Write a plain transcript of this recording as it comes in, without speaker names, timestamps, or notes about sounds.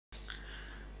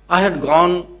I had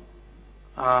gone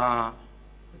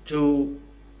to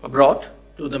abroad,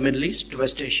 to the Middle East, to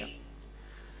West Asia,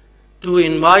 to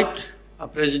invite a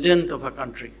president of a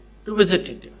country to visit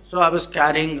India. So I was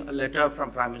carrying a letter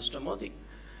from Prime Minister Modi.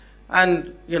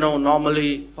 And,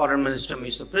 normally foreign minister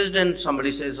meets the president,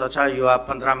 somebody says, "Acha, you have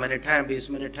 15 minutes, 20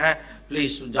 minutes,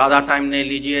 please, ज़्यादा time नहीं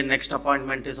लीजिए, next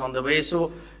appointment is on the way."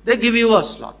 So they give you a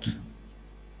slot.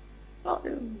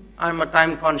 I'm a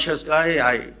time conscious guy.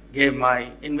 I gave my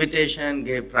invitation,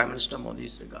 gave Prime Minister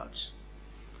Modi's regards.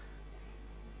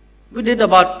 We did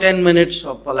about 10 minutes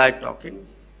of polite talking.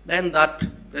 Then that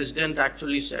president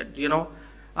actually said,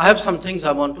 "I have some things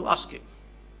I want to ask you."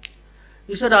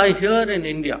 He said, "I hear in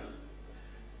India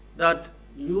that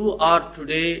you are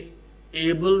today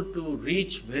able to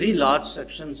reach very large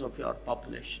sections of your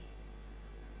population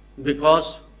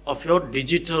because of your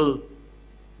digital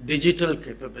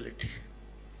capability.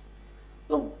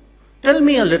 So tell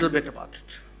me a little bit about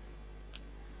it."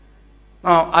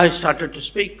 Now I started to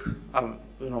speak.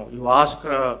 You ask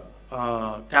a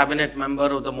cabinet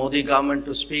member of the Modi government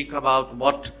to speak about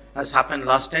what has happened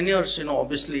last 10 years.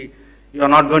 Obviously you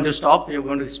are not going to stop. You're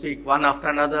going to speak one after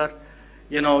another.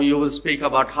 You will speak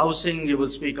about housing, you will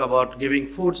speak about giving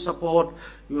food support,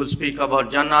 you will speak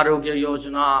about Jan Arogya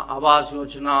Yojana, Awas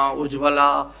Yojana,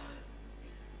 Ujjwala.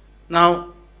 Now,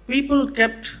 people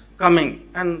kept coming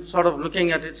and sort of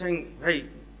looking at it saying, "Hey,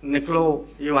 Niccolo,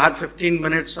 you had 15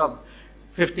 minutes of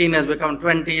 15 has become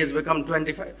 20, has become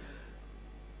 25.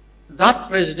 That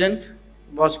president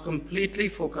was completely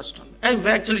focused on it. And he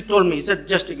actually told me, he said,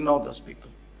 "Just ignore those people."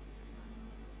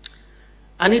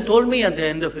 And he told me at the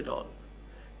end of it all,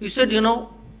 he said,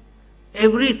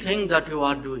 "Everything that you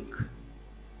are doing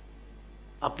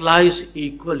applies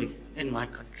equally in my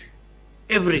country.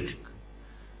 Everything."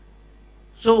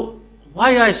 So why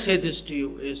I say this to you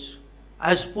is,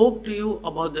 I spoke to you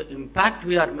about the impact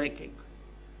we are making,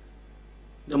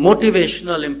 the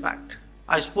motivational impact.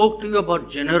 I spoke to you about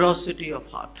generosity of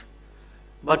heart.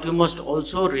 But you must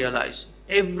also realize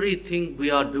everything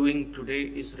we are doing today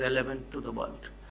is relevant to the world.